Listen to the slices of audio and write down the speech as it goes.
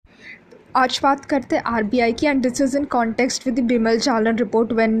आज बात करते हैं आरबीआई की, and this is in context with the Bimal Jalan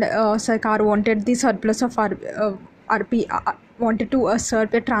report when सरकार wanted the surplus of RB wanted to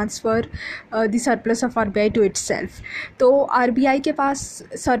assert or transfer the surplus of RBI to itself. तो RBI के पास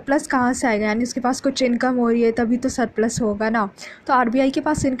surplus कहाँ से आएगा, यानी उसके पास कुछ इनकम हो रही है तभी तो सरप्लस होगा ना. तो RBI के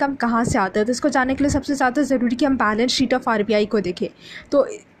पास इनकम कहाँ से आता है, तो इसको जानने के लिए सबसे ज़्यादा ज़रूरी कि हम बैलेंस शीट ऑफ RBI को देखें. तो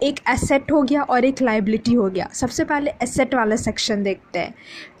एक एसेट हो गया और एक लाइबिलिटी हो गया. सबसे पहले एसेट वाला सेक्शन देखते हैं.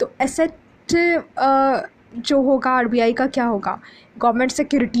 तो एसेट जो होगा आरबीआई का क्या होगा, गवर्नमेंट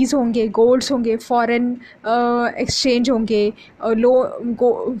सिक्योरिटीज़ होंगे, गोल्ड्स होंगे, फॉरेन एक्सचेंज होंगे,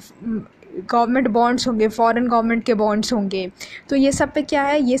 गवर्नमेंट बॉन्ड्स होंगे, फॉरेन गवर्नमेंट के बॉन्ड्स होंगे. तो ये सब पे क्या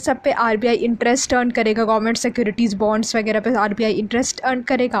है, ये सब पे आरबीआई इंटरेस्ट अर्न करेगा. गवर्नमेंट सिक्योरिटीज़ बॉन्ड्स वगैरह पे आरबीआई इंटरेस्ट अर्न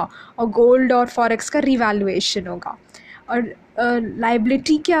करेगा और गोल्ड और फॉरेक्स का रिवैल्यूएशन होगा. और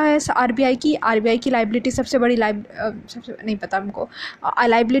लाइबिलिटी क्या है आरबीआई की लाइबिलिटी सबसे बड़ी सबसे नहीं पता हमको.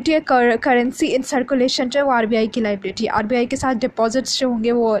 लाइबिलिटी है करेंसी इन सर्कुलेशन जो वो आरबीआई की लाइबिलिटी. आरबीआई के साथ डिपॉजिट्स जो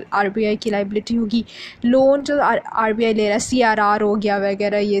होंगे वो आरबीआई की लाइबिलिटी होगी. लोन जो आरबीआई ले रहा है, सीआरआर हो गया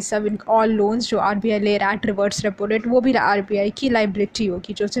वगैरह, ये सब ऑल लोन्स जो आरबीआई ले रहा है एट रिवर्स रेपो रेट, वो भी आरबीआई की लाइबिलिटी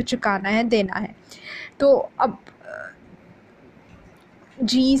होगी जो उसे चुकाना है, देना है. तो अब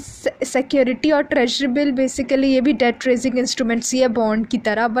जी सिक्योरिटी और ट्रेजरी बिल बेसिकली ये भी डेट रेजिंग इंस्ट्रूमेंट्स ही है बॉन्ड की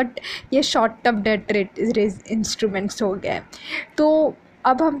तरह, बट ये short term debt raise instruments हो गए. तो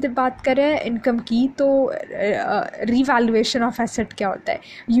अब हम बात करें इनकम की, तो रीवैल्यूएशन ऑफ एसेट क्या होता है.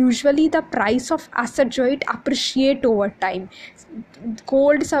 Usually the price of asset जो it appreciate over time.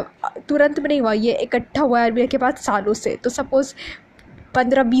 Gold सब तुरंत में नहीं हुआ, ये इकट्ठा हुआ है आरबीआई के पास सालों से. तो सपोज़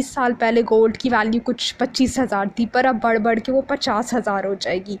 15-20 साल पहले गोल्ड की वैल्यू कुछ 25,000 थी, पर अब बढ़ के वो 50,000 हो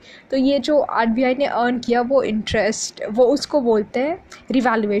जाएगी. तो ये जो आरबीआई ने अर्न किया वो इंटरेस्ट, वो उसको बोलते हैं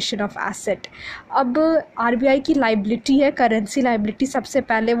रिवैल्यूएशन ऑफ एसेट. अब आरबीआई की लाइबिलिटी है करेंसी लाइबिलिटी. सबसे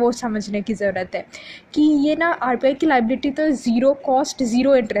पहले वो समझने की ज़रूरत है कि ये ना आरबीआई की लाइबिलिटी तो zero cost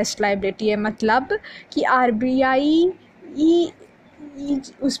zero interest liability है. मतलब कि आरबीआई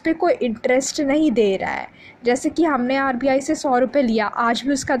उस पर कोई इंटरेस्ट नहीं दे रहा है. जैसे कि हमने आरबीआई से 100 रुपये लिया, आज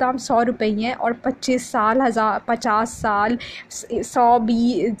भी उसका दाम 100 रुपये ही है, और 25 साल 50 साल 100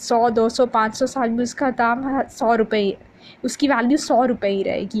 200 500 साल में उसका दाम 100 रुपये, उसकी वैल्यू 100 रुपये ही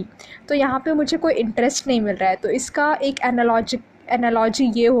रहेगी. तो यहाँ पे मुझे कोई इंटरेस्ट नहीं मिल रहा है. तो इसका एक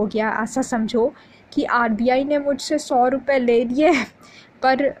एनालॉजी ये हो गया, ऐसा समझो कि आरबीआई ने मुझसे 100 रुपये ले लिए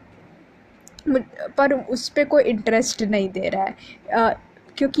पर उस पर कोई इंटरेस्ट नहीं दे रहा है.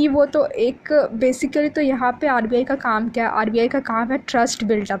 क्योंकि वो तो एक बेसिकली तो यहाँ पे आरबीआई का काम क्या है, आरबीआई का काम है ट्रस्ट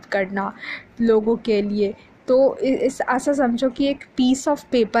बिल्डअप करना लोगों के लिए. तो इस ऐसा समझो कि एक पीस ऑफ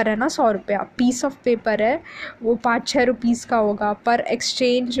पेपर है ना, 100 रुपया पीस ऑफ पेपर है, वो 5-6 रुपीज़ का होगा, पर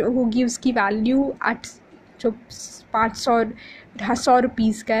एक्सचेंज होगी उसकी वैल्यू एट जो 100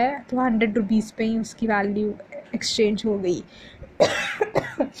 रुपीज़ का है, तो 100 रुपीज़ पे ही उसकी वैल्यू एक्सचेंज हो गई.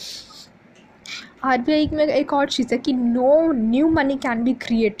 आरबीआई में एक और चीज़ है कि no new money can be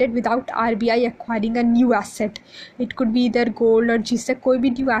created without RBI acquiring a new asset. It could be either gold, और जिससे कोई भी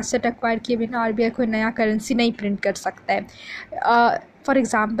न्यू एसेट एक्वायर किए बिना आरबीआई कोई नया करेंसी नहीं प्रिंट कर सकता है. फॉर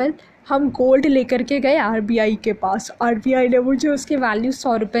एग्ज़ाम्पल, हम गोल्ड लेकर के गए आरबीआई के पास, आरबीआई ने मुझे उसकी वैल्यू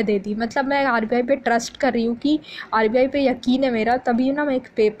 100 रुपये दे दी. मतलब मैं आरबीआई पे ट्रस्ट कर रही हूँ कि आरबीआई पे यकीन है मेरा, तभी ना मैं एक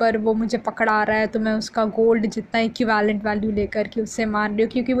पेपर वो मुझे पकड़ा रहा है, तो मैं उसका गोल्ड जितना इक्विवेलेंट वैल्यू लेकर के उससे मान रही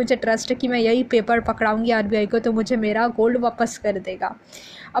हूँ, क्योंकि मुझे ट्रस्ट है कि मैं यही पेपर पकड़ाऊँगी आरबीआई को तो मुझे मेरा गोल्ड वापस कर देगा.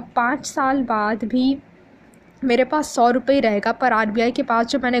 अब 5 साल बाद भी मेरे पास 100 रुपये ही रहेगा, पर आरबीआई के पास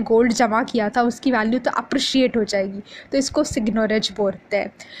जो मैंने गोल्ड जमा किया था उसकी वैल्यू तो अप्रिशिएट हो जाएगी. तो इसको सिग्नोरेज बोलते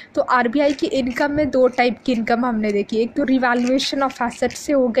हैं. तो आरबीआई की इनकम में 2 टाइप की इनकम हमने देखी. एक तो रिवैल्यूएशन ऑफ एसेट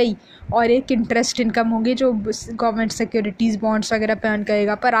से हो गई, और एक इंटरेस्ट इनकम होगी जो गवर्नमेंट सिक्योरिटीज़ बॉन्ड्स वगैरह पे अर्न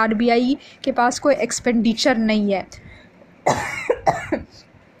करेगा. पर आरबीआई के पास कोई एक्सपेंडिचर नहीं है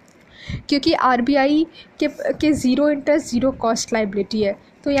क्योंकि आरबीआई के zero interest zero cost liability है.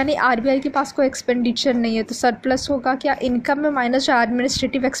 तो यानी आरबीआई के पास कोई एक्सपेंडिचर नहीं है. तो सरप्लस होगा क्या, इनकम में माइनस जो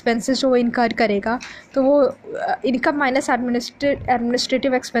एडमिनिस्ट्रेटिव एक्सपेंसेस जो वो इनकर करेगा, तो वो income minus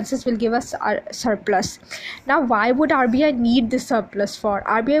administrative expenses will give us surplus. Now why would RBI need this surplus for?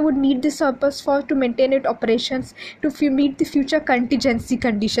 RBI would need this surplus for to maintain it operations to meet the future contingency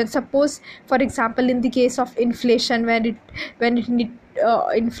condition. Suppose for example in the case of inflation,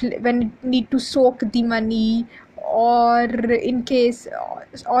 when it need to soak the money, or in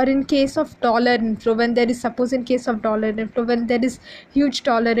case of dollar inflow, when there is, suppose in case of dollar inflow, when there is huge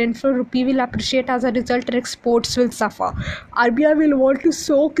dollar inflow, rupee will appreciate, as a result exports will suffer. RBI will want to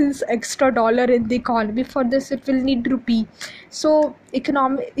soak this extra dollar in the economy. For this it will need rupee. सो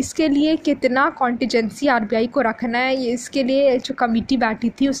इसके लिए कितना contingency RBI को रखना है, ये इसके लिए जो कमिटी बैठी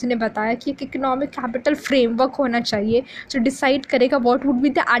थी उसने बताया कि एक इकोनॉमिक कैपिटल फ्रेमवर्क होना चाहिए जो डिसाइड करेगा what would be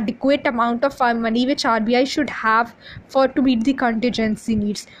the adequate amount of money which RBI should have for to meet the contingency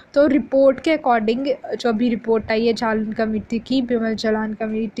needs. तो रिपोर्ट के अकॉर्डिंग, जो अभी रिपोर्ट आई है जालन कमेटी की, बिमल जालान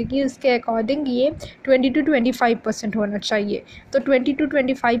कमेटी की, उसके अकॉर्डिंग ये 20 to 25% होना चाहिए। तो 20 to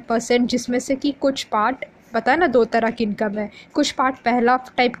 25%, जिसमें से कि कुछ पार्ट, पता है ना 2 तरह की इनकम है, कुछ पार्ट पहला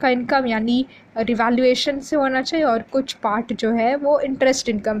टाइप का इनकम यानी रिवैल्यूएशन से होना चाहिए, और कुछ पार्ट जो है वो इंटरेस्ट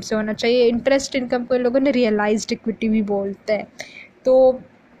इनकम से होना चाहिए। इंटरेस्ट इनकम को इन लोगों ने रियलाइज्ड इक्विटी भी बोलते हैं, तो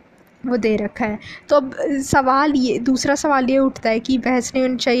वो दे रखा है। तो अब दूसरा सवाल ये उठता है कि बहस नहीं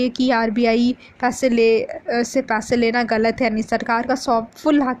होनी चाहिए कि आरबीआई पैसे लेना गलत है, यानी सरकार का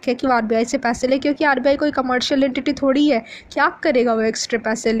फुल हक है कि वो आरबीआई से पैसे ले, क्योंकि आरबीआई कोई कमर्शियल एंटिटी थोड़ी है। क्या करेगा वो एक्स्ट्रा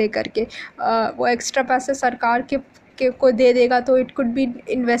पैसे ले करके? वो एक्स्ट्रा पैसे सरकार को दे देगा तो it could be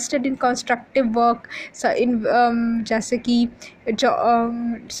invested in constructive work, जैसे कि जो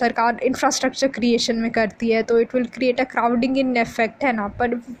सरकार इंफ्रास्ट्रक्चर क्रिएशन में करती है, तो it will create a crowding in effect, है ना।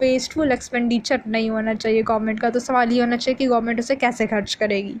 पर वेस्टफुल एक्सपेंडिचर नहीं होना चाहिए गवर्नमेंट का। तो सवाल ये होना चाहिए कि गवर्नमेंट उसे कैसे खर्च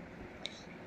करेगी।